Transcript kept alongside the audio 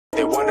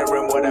They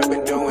wondering what I've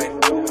been doing.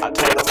 I told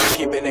them I'm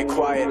keeping it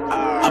quiet.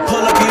 I pull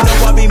up, you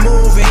know I be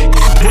moving.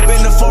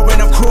 Whipping the foreign,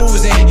 I'm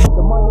cruising.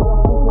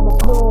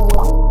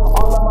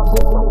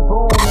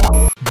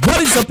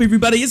 What is up,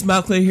 everybody? It's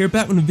Malclair here,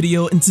 back with a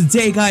video, and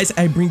today, guys,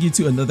 I bring you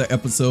to another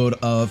episode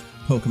of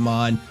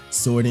Pokemon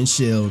Sword and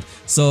Shield.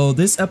 So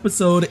this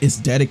episode is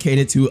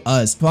dedicated to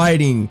us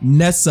fighting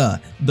NESSA,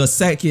 the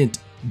second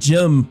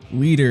gym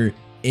leader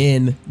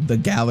in the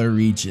Galar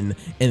region,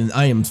 and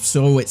I am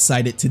so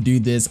excited to do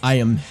this. I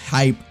am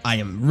hype. I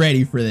am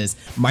ready for this.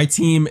 My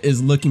team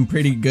is looking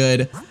pretty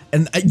good,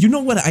 and you know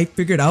what I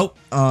figured out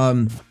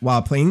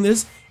while playing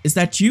this is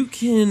that you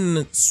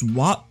can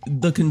swap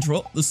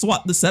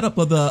the setup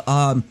of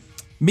the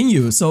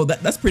menu. So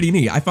that's pretty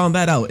neat. I found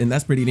that out, and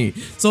that's pretty neat.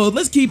 So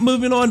let's keep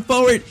moving on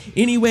forward.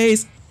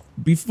 Anyways,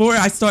 before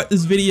I start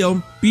this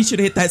video, be sure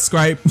to hit that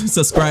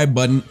subscribe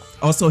button.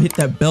 Also hit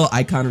that bell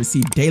icon to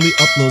receive daily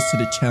uploads to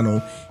the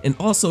channel, and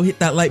also hit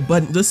that like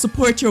button to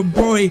support your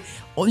boy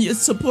on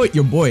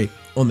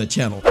the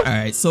channel. All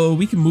right, so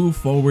we can move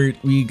forward.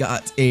 We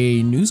got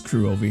a news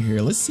crew over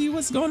here. Let's see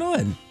what's going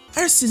on.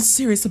 Our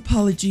sincerest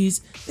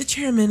apologies. The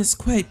chairman is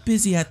quite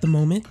busy at the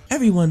moment.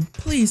 Everyone,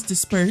 please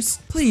disperse.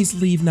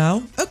 Please leave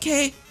now.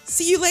 Okay,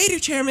 see you later,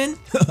 chairman.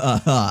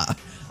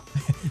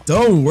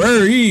 Don't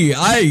worry,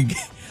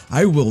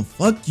 I will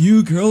fuck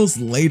you girls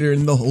later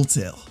in the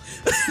hotel.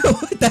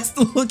 That's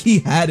the look he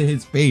had in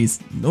his face.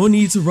 No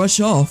need to rush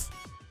off.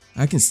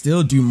 I can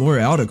still do more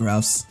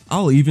autographs.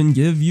 I'll even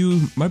give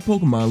you my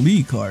Pokemon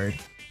League card.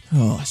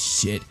 Oh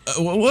shit.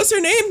 What's her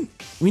name?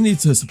 We need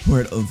the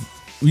support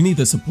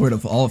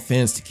of all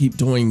fans to keep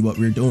doing what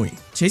we're doing.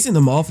 Chasing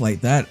them off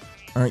like that,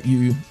 aren't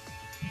you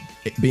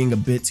being a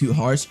bit too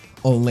harsh,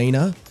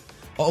 Olena?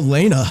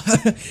 Olena,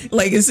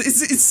 like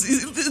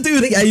it's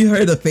dude, yeah, you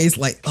heard the face,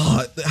 like,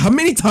 oh, how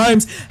many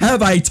times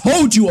have I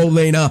told you,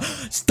 Olena,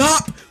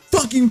 stop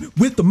fucking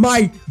with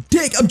my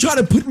dick? I'm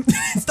trying to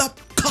stop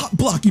cock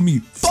blocking me.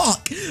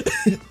 Fuck.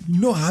 You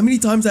know how many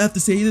times I have to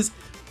say this?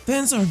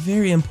 Fans are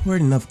very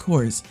important, of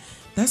course.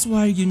 That's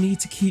why you need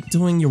to keep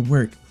doing your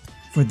work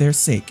for their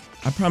sake.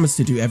 I promise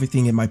to do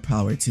everything in my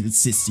power to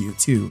assist you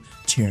too,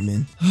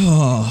 Chairman.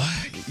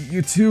 Oh,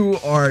 you two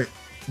are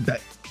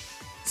that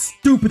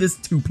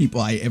stupidest two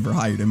people I ever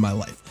hired in my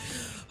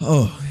life.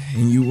 Oh,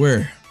 and you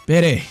were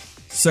Bede,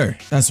 sir.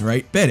 That's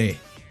right, Bede.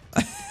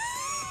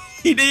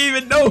 He didn't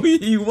even know who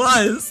he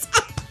was.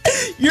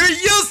 You're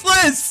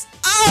useless.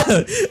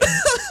 Ah!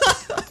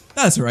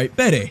 That's right,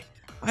 Bede.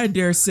 I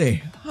dare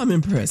say I'm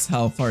impressed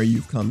how far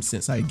you've come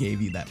since I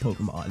gave you that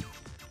Pokemon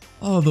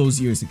all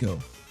those years ago.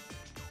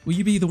 Will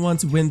you be the one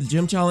to win the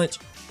gym challenge?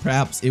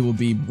 Perhaps it will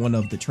be one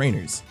of the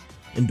trainers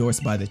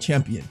endorsed by the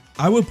champion.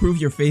 I will prove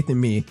your faith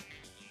in me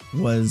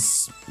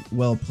was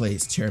well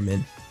placed,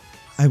 Chairman.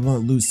 I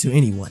won't lose to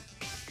anyone.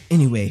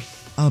 Anyway,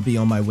 I'll be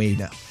on my way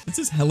now. This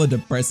is hella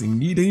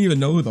depressing. He didn't even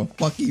know who the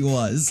fuck he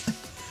was.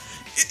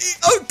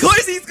 Of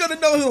course he's gonna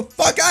know who the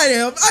fuck I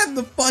am. I'm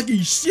the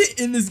fucking shit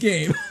in this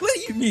game. What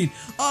do you mean?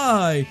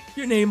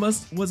 Your name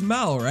was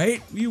Mal,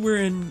 right? We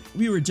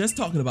were just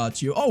talking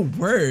about you. Oh,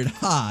 word.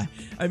 Ha.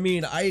 I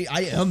mean, I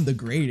am the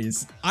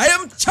greatest. I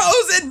am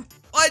chosen.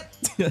 What?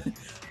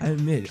 I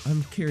admit,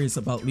 I'm curious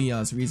about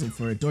Leon's reason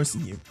for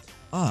endorsing you.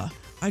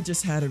 I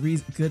just had a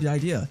good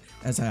idea,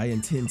 as I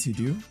intend to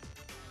do.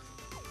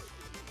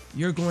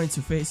 You're going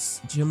to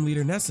face Gym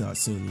Leader NESSA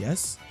soon,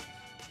 yes?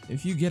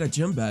 If you get a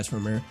gym badge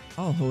from her,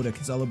 I'll hold a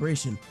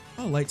celebration.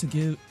 I'd like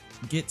to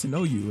get to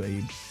know you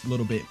a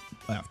little bit,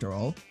 after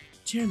all.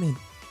 Chairman,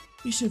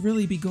 we should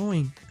really be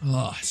going.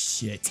 Oh,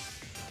 shit.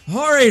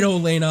 Alright,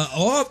 Olena.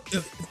 Oh,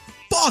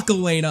 fuck,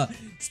 Olena.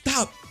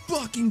 Stop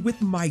fucking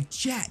with my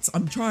chats.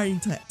 I'm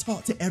trying to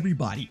talk to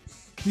everybody.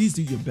 Please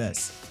do your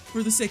best,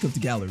 for the sake of the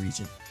Galar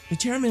region. The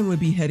chairman would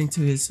be heading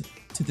to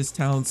this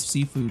town's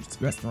seafood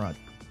restaurant.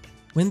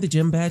 Win the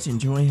gym badge and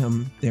join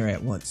him there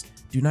at once.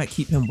 Do not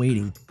keep him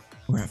waiting,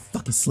 or I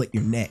fucking slit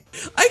your neck.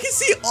 I can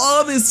see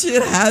all this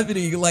shit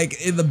happening,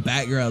 like, in the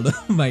background.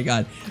 Oh my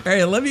god.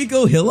 Alright, let me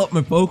go heal up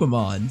my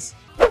Pokemons.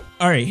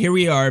 Alright, here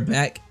we are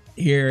back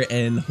here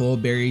in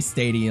Hullberry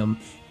Stadium,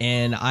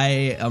 and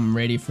I am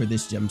ready for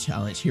this gym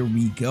challenge. Here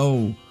we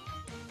go.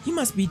 You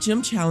must be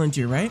gym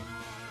challenger, right?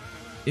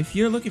 If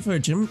you're looking for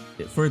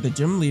the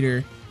gym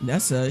leader,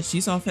 NESSA,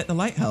 she's off at the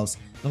lighthouse.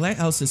 The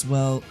lighthouse is,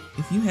 well,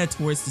 if you head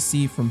towards the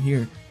sea from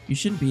here, you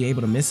shouldn't be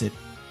able to miss it.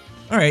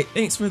 Alright,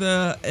 thanks for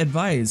the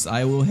advice.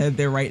 I will head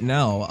there right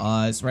now.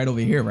 It's right over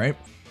here, right?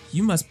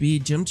 You must be a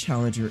gym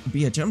challenger,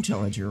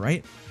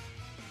 right?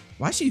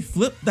 Why she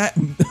flip that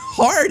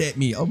hard at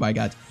me? Oh my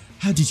god.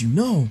 How did you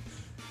know?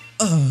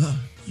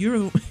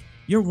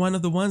 You're one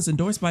of the ones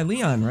endorsed by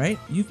Leon, right?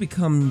 You've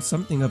become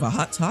something of a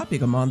hot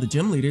topic among the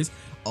gym leaders.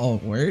 Oh,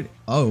 word?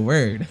 Oh,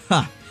 word.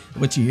 Ha!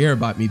 What you hear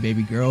about me,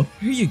 baby girl?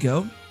 Here you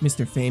go,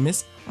 Mr.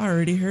 Famous. I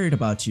already heard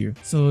about you,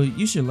 so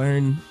you should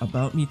learn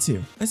about me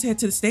too. Let's head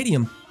to the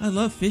stadium. I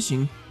love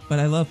fishing, but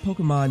I love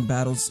Pokemon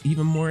battles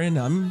even more, and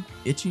I'm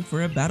itching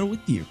for a battle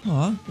with you.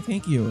 Aw,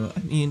 thank you. I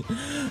mean,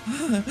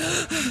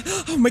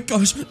 oh my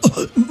gosh.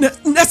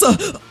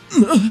 NESSA!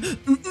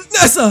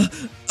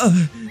 NESSA!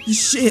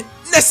 Shit,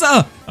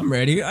 Nessa! I'm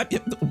ready. I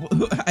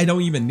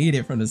don't even need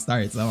it from the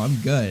start, so I'm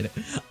good.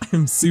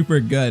 I'm super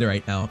good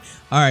right now.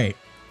 Alright,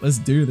 let's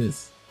do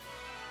this.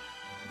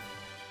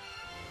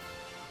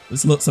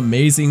 This looks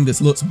amazing.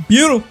 This looks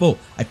beautiful.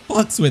 I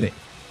fucks with it.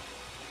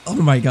 Oh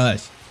my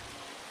gosh.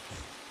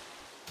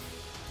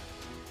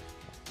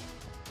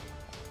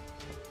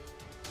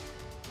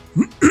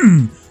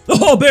 The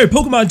Hallberry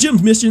Pokemon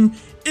Gym mission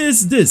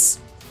is this.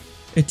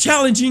 A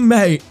challenging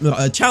maze,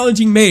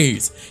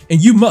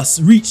 and you must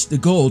reach the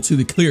goal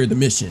to clear the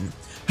mission.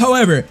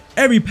 However,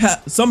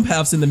 some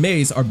paths in the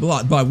maze are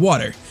blocked by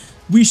water.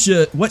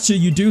 What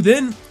should you do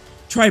then?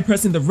 Try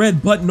pressing the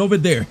red button over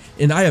there,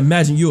 and I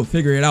imagine you'll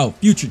figure it out,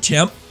 future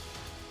champ.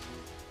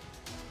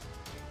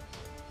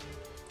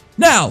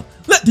 Now,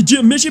 let the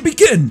gym mission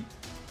begin.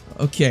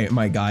 Okay,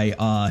 my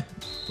guy,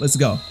 let's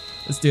go.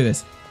 Let's do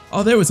this.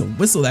 Oh, there was a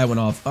whistle that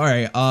went off. All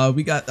right,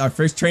 we got our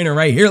first trainer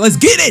right here. Let's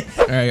get it.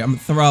 All right, I'm gonna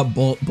throw out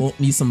Bolt. Bolt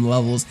needs some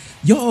levels.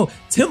 Yo,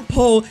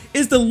 Tempo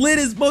is the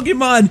littest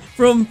Pokemon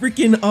from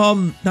freaking,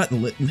 not the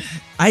lit.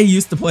 I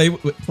used to play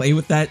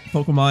with that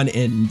Pokemon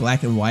in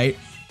Black and White,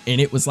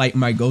 and it was like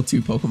my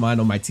go-to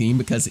Pokemon on my team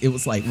because it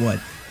was like, what?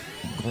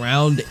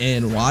 Ground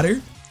and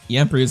water?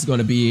 Yamper is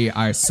gonna be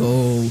our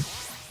sole,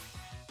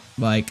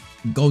 like,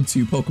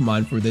 go-to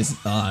Pokemon for this,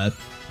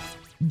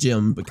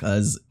 gym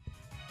because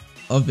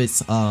of its,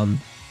 do I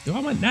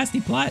want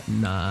Nasty Plot?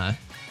 Nah.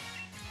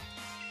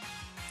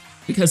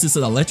 Because it's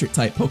an electric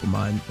type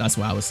Pokemon. That's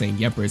why I was saying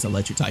Yemper is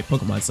electric type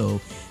Pokemon. So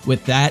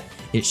with that,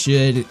 it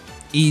should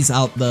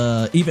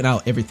even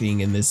out everything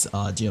in this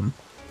gym.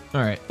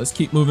 Alright, let's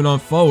keep moving on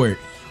forward.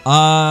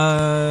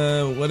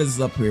 What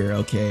is up here?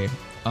 Okay.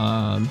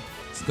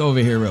 Let's go over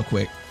here real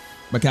quick.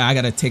 Okay, I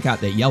gotta take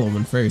out that yellow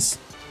one first.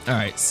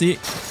 Alright, see,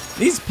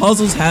 these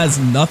puzzles has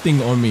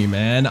nothing on me,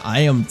 man. I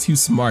am too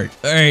smart.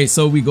 Alright,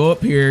 so we go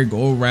up here,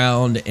 go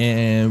around,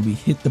 and we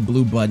hit the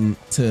blue button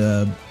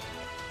to...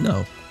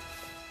 No.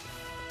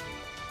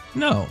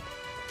 No.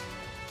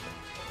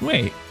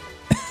 Wait.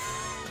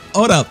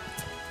 Hold up.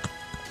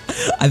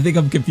 I think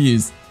I'm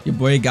confused. Your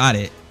boy got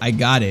it. I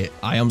got it.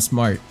 I am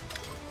smart.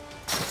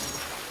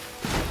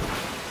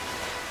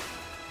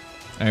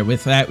 Alright,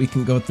 with that, we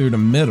can go through the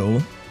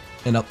middle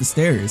and up the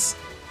stairs.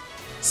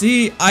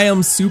 See, I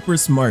am super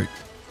smart.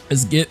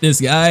 Let's get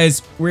this,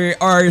 guys. We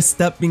are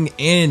stepping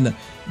in.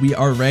 We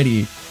are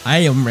ready. I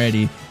am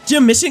ready.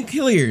 Gym mission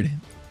cleared.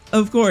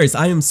 Of course,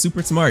 I am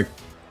super smart.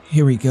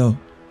 Here we go.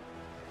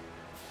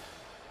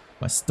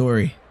 My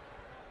story,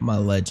 my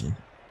legend.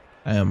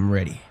 I am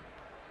ready.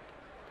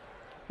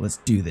 Let's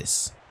do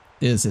this.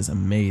 This is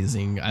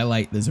amazing. I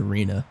like this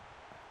arena.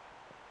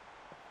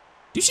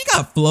 Dude, she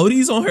got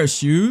floaties on her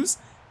shoes?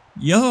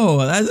 Yo,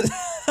 that's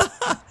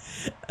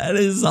that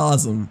is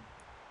awesome.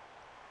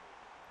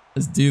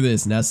 Let's do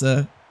this,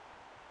 Nessa.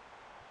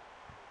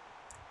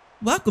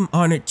 Welcome,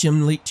 honored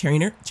gym lead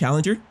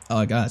challenger.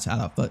 Oh gosh,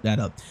 I fucked that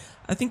up.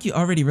 I think you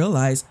already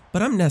realized,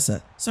 but I'm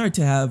Nessa. Sorry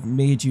to have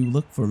made you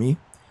look for me.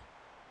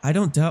 I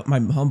don't doubt my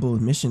humble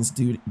mission's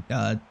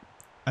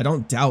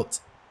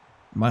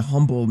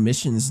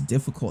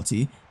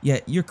difficulty.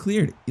 Yet you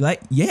cleared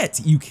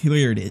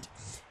it.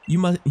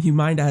 Your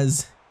mind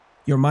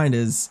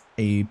as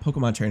a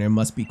Pokemon trainer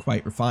must be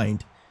quite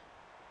refined.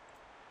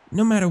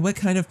 No matter what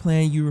kind of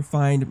plan your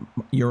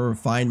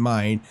refined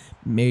mind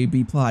may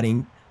be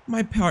plotting,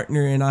 my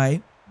partner and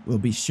I will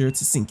be sure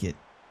to sink it.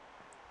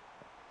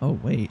 Oh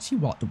wait, she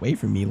walked away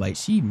from me like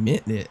she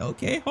meant it.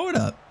 Okay, hold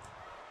up.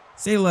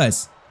 Say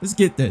less. Let's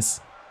get this.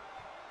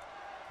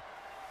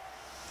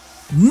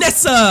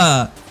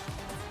 Nessa!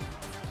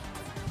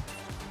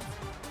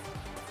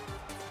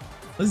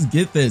 Let's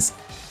get this.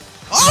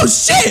 Oh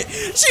shit!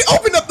 She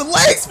opened up the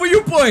legs for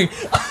you, boy!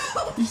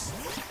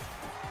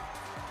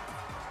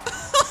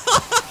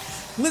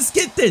 Let's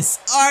get this.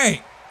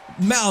 Alright.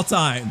 Mal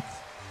time.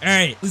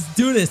 Alright, let's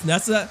do this,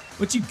 Nessa.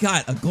 What you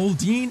got? A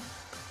Goldeen?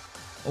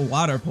 A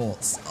Water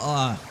Pulse.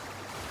 Alright,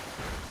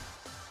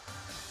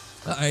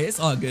 it's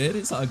all good.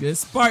 It's all good.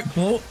 Spark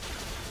Bolt.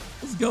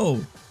 Let's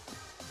go.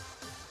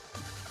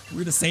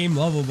 We're the same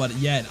level, but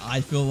yet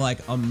I feel like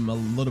I'm a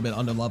little bit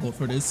under leveled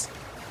for this.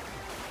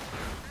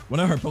 One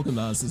of her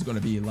Pokemon is going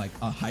to be like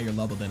a higher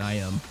level than I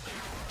am.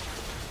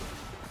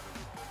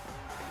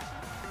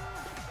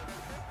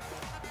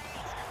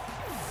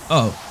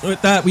 Oh, with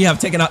that, we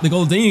have taken out the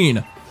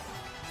Goldeen.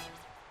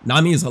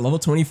 Nami is a level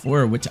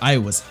 24, which I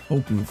was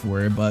hoping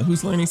for, but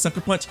who's learning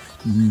Sucker Punch?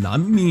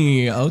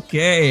 Nami.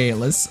 Okay,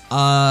 let's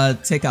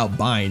take out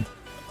Bind.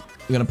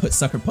 We're gonna put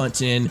Sucker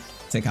Punch in,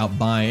 take out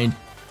Bind.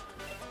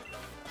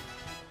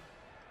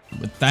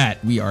 With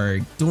that, we are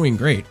doing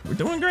great. We're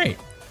doing great.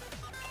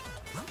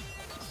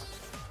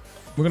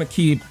 We're gonna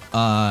keep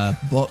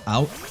Bolt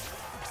out.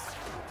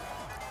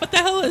 What the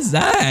hell is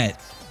that?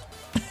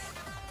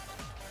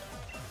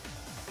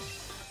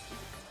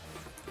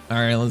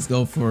 Alright, let's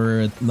go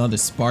for another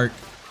Spark.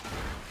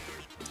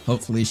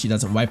 Hopefully she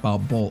doesn't wipe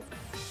out Bolt.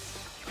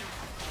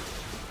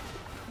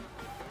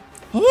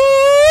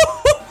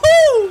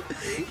 Oh!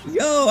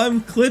 Yo,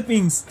 I'm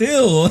clipping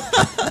still.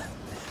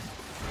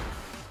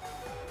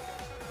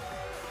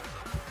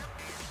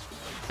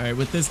 Alright,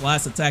 with this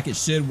last attack, it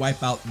should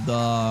wipe out the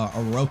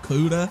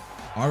Arokuda,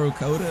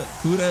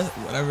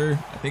 whatever.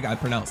 I think I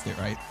pronounced it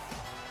right.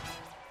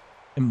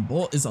 And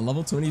Bolt is a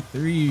level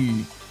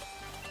 23.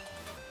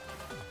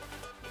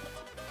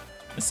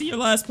 Let's see your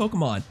last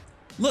Pokemon.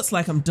 Looks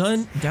like I'm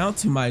down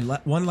to my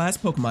one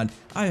last Pokemon.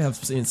 I have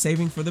been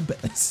saving for the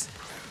best.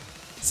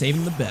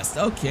 Saving the best.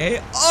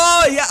 Okay.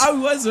 Oh, yeah, I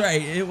was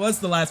right. It was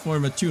the last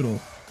form of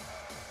Choodle.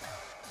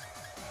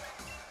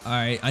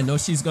 Alright, I know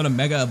she's gonna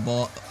Mega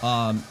Evolve.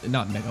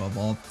 Not Mega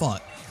Evolve.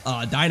 Fuck.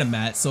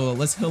 Dynamat. So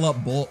let's heal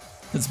up Bolt.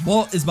 Because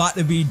Bolt is about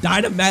to be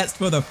Dynamaxed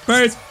for the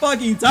first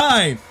fucking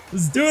time.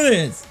 Let's do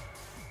this.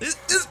 This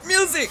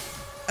music.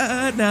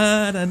 Na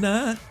na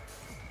na.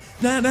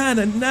 Na na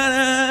na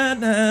na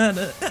na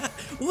na.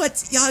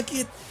 What? Y'all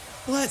get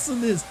flats on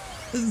this.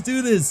 Let's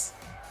do this.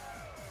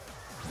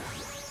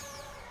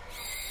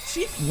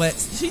 She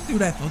flexed. She threw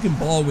that fucking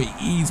ball with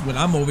ease when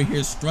I'm over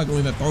here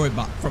struggling to throw it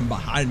from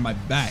behind my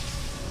back.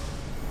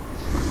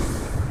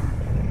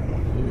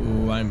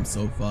 Ooh, I'm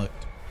so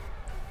fucked.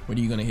 What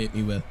are you gonna hit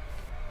me with?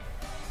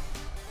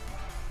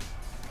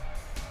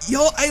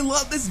 Yo, I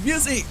love this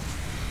music.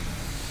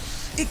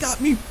 It got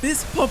me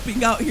fist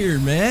pumping out here,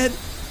 man.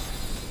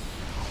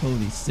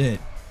 Holy shit.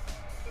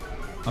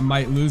 I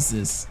might lose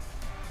this.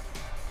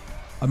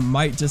 I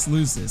might just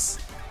lose this.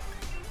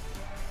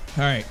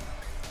 Alright.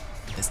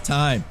 It's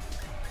time.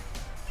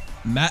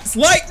 Matt's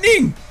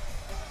Lightning!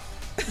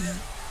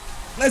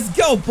 Let's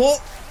go,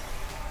 Bolt.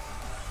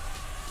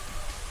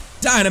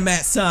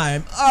 Dynamax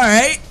time.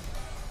 Alright.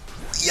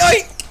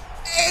 Yoink!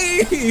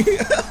 Hey!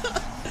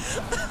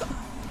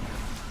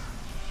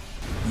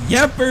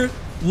 Yamper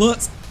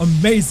looks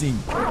amazing.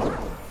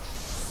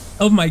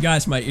 Oh my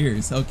gosh, my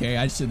ears. Okay,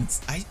 I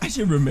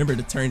should remember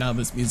to turn down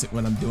this music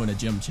when I'm doing a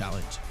gym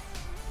challenge.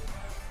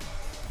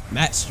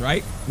 Matt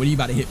Strike, what are you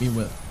about to hit me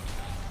with?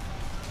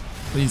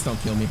 Please don't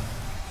kill me.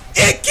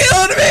 It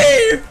killed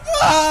me!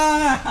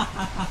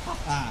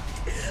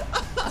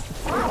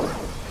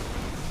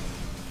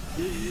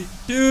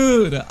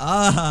 Dude,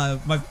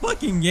 my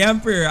fucking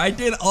Yamper. I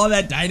did all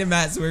that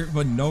Dynamax work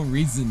for no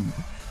reason.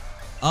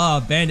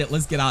 Bandit,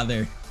 let's get out of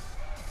there.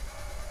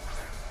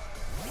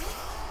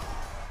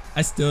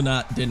 I still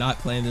did not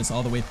plan this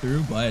all the way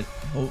through, but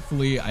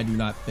hopefully I do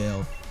not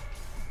fail.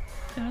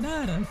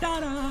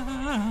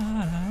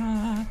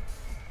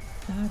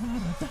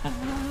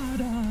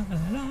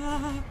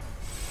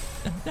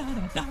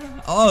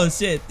 Oh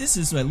shit, this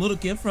is a little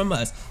gift from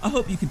us. I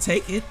hope you can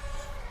take it.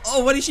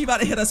 Oh, what is she about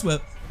to hit us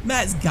with?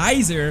 Matt's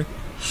Geyser.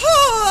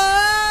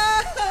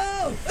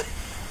 Oh!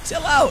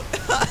 Chill out.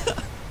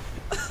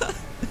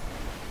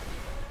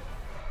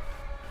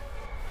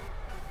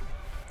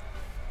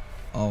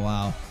 Oh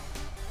wow.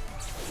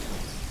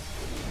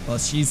 Well,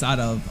 she's out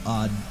of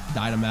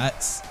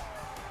Dynamax.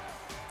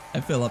 I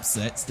feel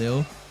upset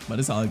still, but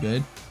it's all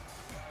good.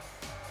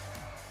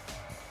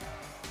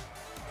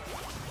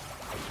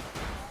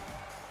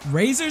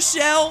 Razor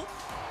Shell?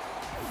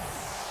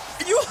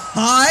 Are you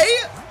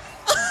high?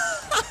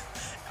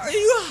 Are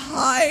you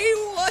high?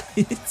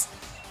 What?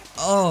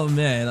 Oh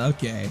man,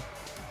 okay.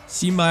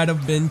 She might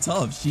have been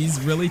tough. She's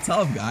really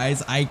tough,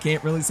 guys. I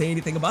can't really say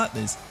anything about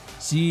this.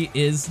 She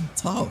is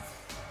tough.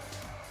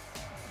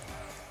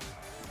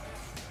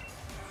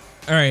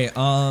 Alright,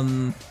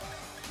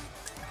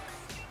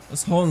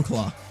 let's Hone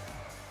Claw.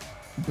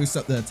 Boost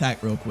up the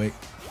attack real quick.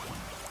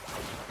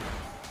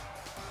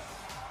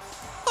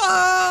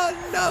 Oh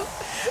no!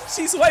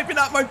 She's wiping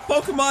out my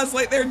Pokemons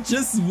like they're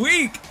just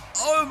weak!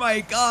 Oh my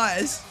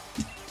gosh!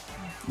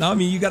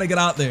 Nami, you gotta get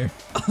out there.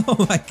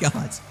 Oh my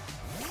god.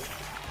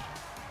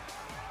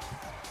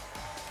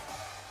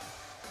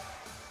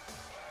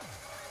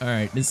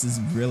 Alright, this is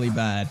really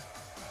bad.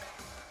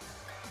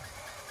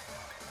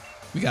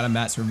 We gotta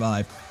Matt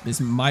survive. This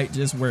might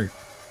just work.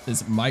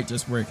 This might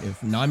just work.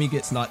 If Nami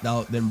gets knocked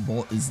out, then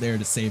Bolt is there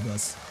to save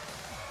us.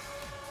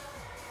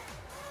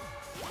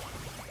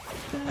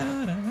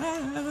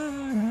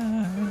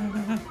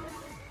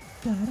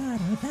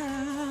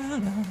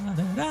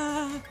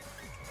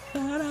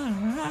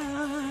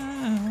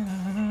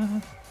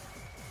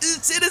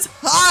 This shit is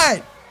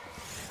hot!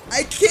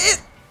 I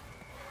can't!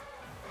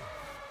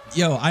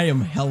 Yo, I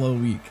am hella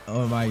weak.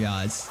 Oh my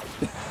gosh.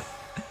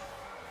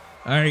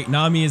 Alright,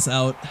 Nami is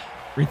out.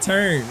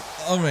 Return.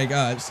 Oh my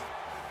gosh.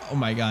 Oh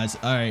my gosh.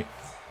 Alright.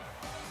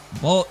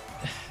 Bolt.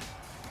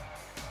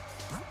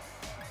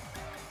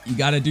 You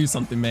gotta do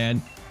something,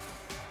 man.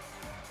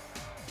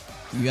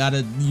 You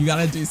gotta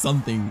do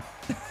something.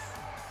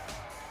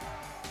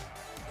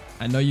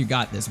 I know you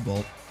got this,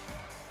 Bolt.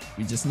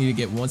 We just need to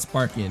get one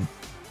spark in.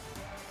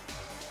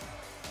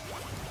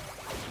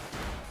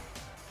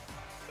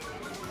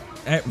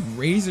 That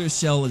Razor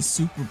Shell is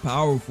super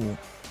powerful.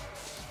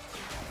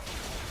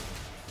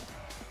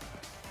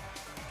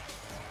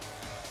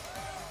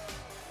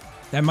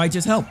 That might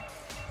just help.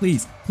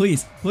 Please,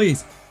 please,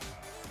 please.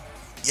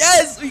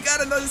 Yes, we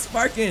got another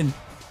spark in.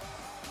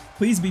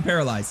 Please be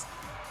paralyzed.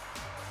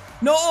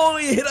 No,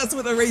 he hit us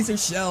with a Razor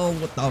Shell.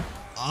 What the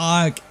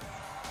fuck?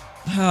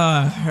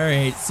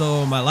 Alright,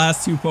 so my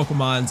last two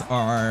Pokemons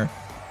are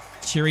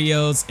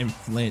Cheerios and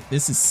Flint.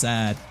 This is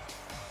sad.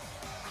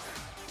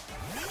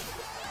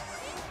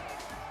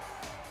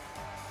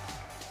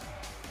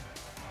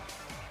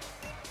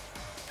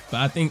 But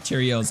I think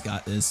Cheerios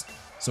got this.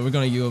 So we're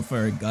gonna use it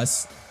for a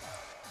Gus.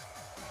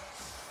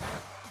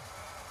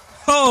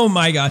 Oh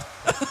my god.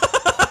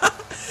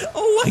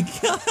 Oh my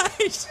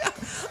gosh.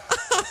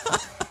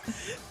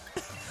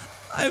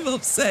 I'm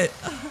upset.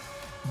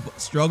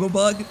 Struggle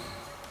bug.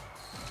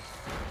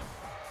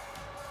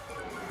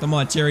 Come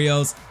on,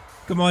 Cheerios.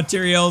 Come on,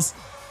 Cheerios.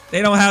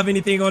 They don't have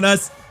anything on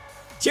us.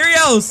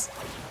 Cheerios!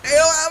 They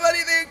don't have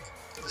anything.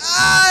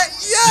 Ah,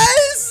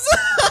 yes!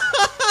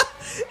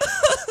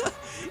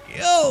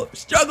 Yo,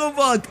 struggle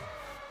bug.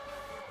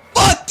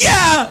 Fuck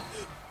yeah!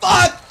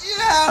 Fuck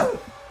yeah!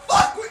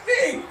 Fuck with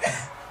me!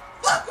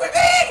 Fuck with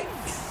me!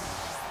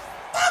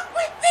 Fuck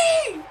with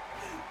me!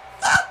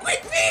 Fuck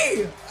with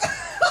me!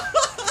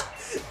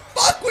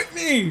 Fuck with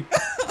me!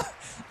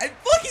 I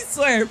fucking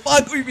swear,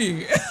 fuck with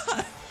me!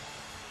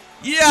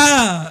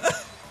 Yeah!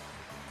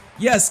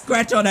 Yes,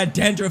 scratch all that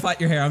dandruff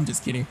out your hair. I'm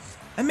just kidding.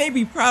 I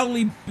may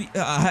probably be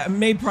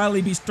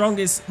the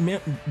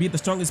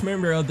strongest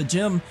member of the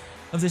gym,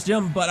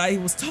 but I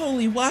was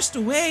totally washed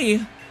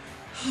away.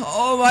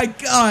 Oh my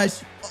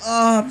gosh!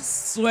 Oh, I'm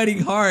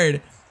sweating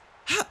hard.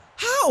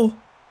 How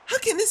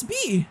can this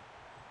be?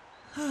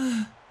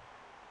 Now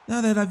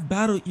that I've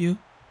battled you,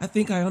 I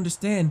think I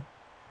understand.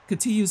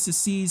 Continues to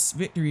seize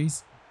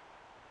victories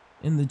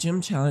in the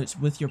gym challenge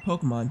with your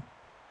Pokemon.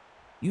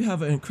 You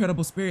have an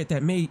incredible spirit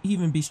that may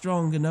even be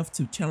strong enough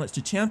to challenge the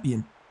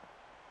champion.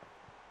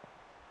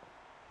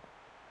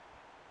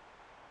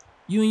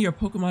 You and your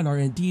Pokemon are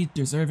indeed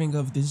deserving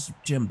of this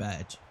gym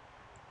badge.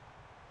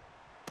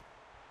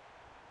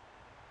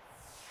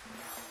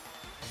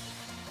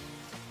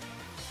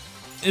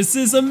 This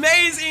is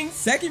amazing!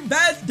 Second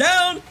badge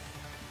down!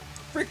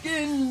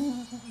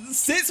 Freaking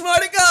 6 more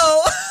to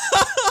go!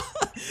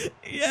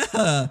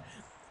 Yeah!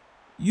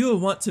 You'll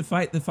want to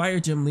fight the fire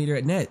gym leader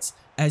at Nets,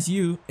 as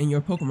you and your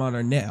Pokemon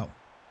are now.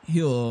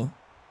 He'll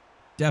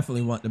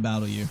definitely want to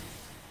battle you.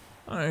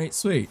 Alright,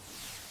 sweet.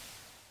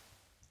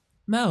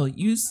 Mal,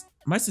 use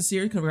my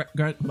sincere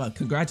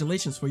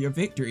congratulations for your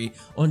victory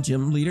on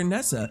Gym Leader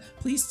Nessa.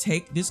 Please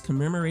take this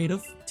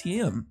commemorative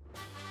TM.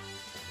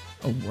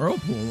 A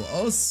whirlpool.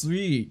 Oh,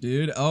 sweet,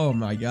 dude. Oh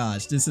my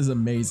gosh, this is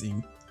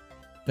amazing.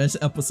 Best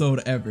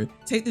episode ever.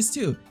 Take this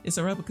too. It's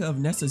a replica of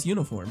Nessa's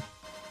uniform.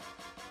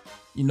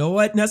 You know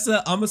what,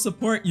 Nessa? I'ma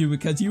support you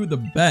because you were the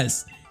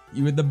best.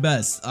 You were the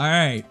best.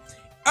 Alright.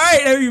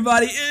 Alright,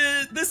 everybody.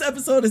 This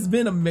episode has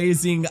been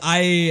amazing.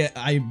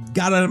 I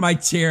got out of my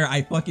chair.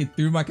 I fucking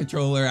threw my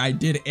controller. I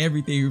did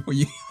everything for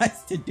you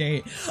guys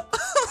today.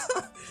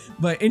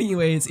 But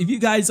anyways, if you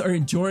guys are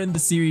enjoying the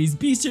series,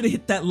 be sure to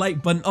hit that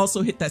like button.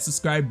 Also hit that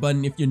subscribe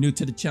button if you're new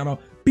to the channel.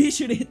 Be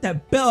sure to hit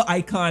that bell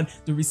icon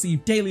to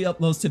receive daily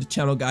uploads to the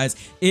channel, guys.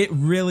 It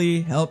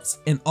really helps.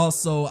 And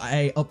also,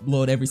 I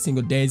upload every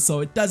single day, so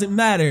it doesn't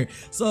matter.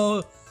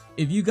 So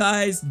if you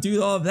guys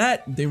do all of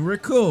that, then we're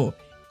cool.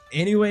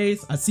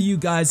 Anyways, I'll see you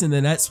guys in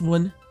the next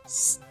one.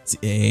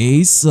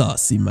 Stay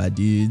saucy, my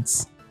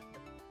dudes.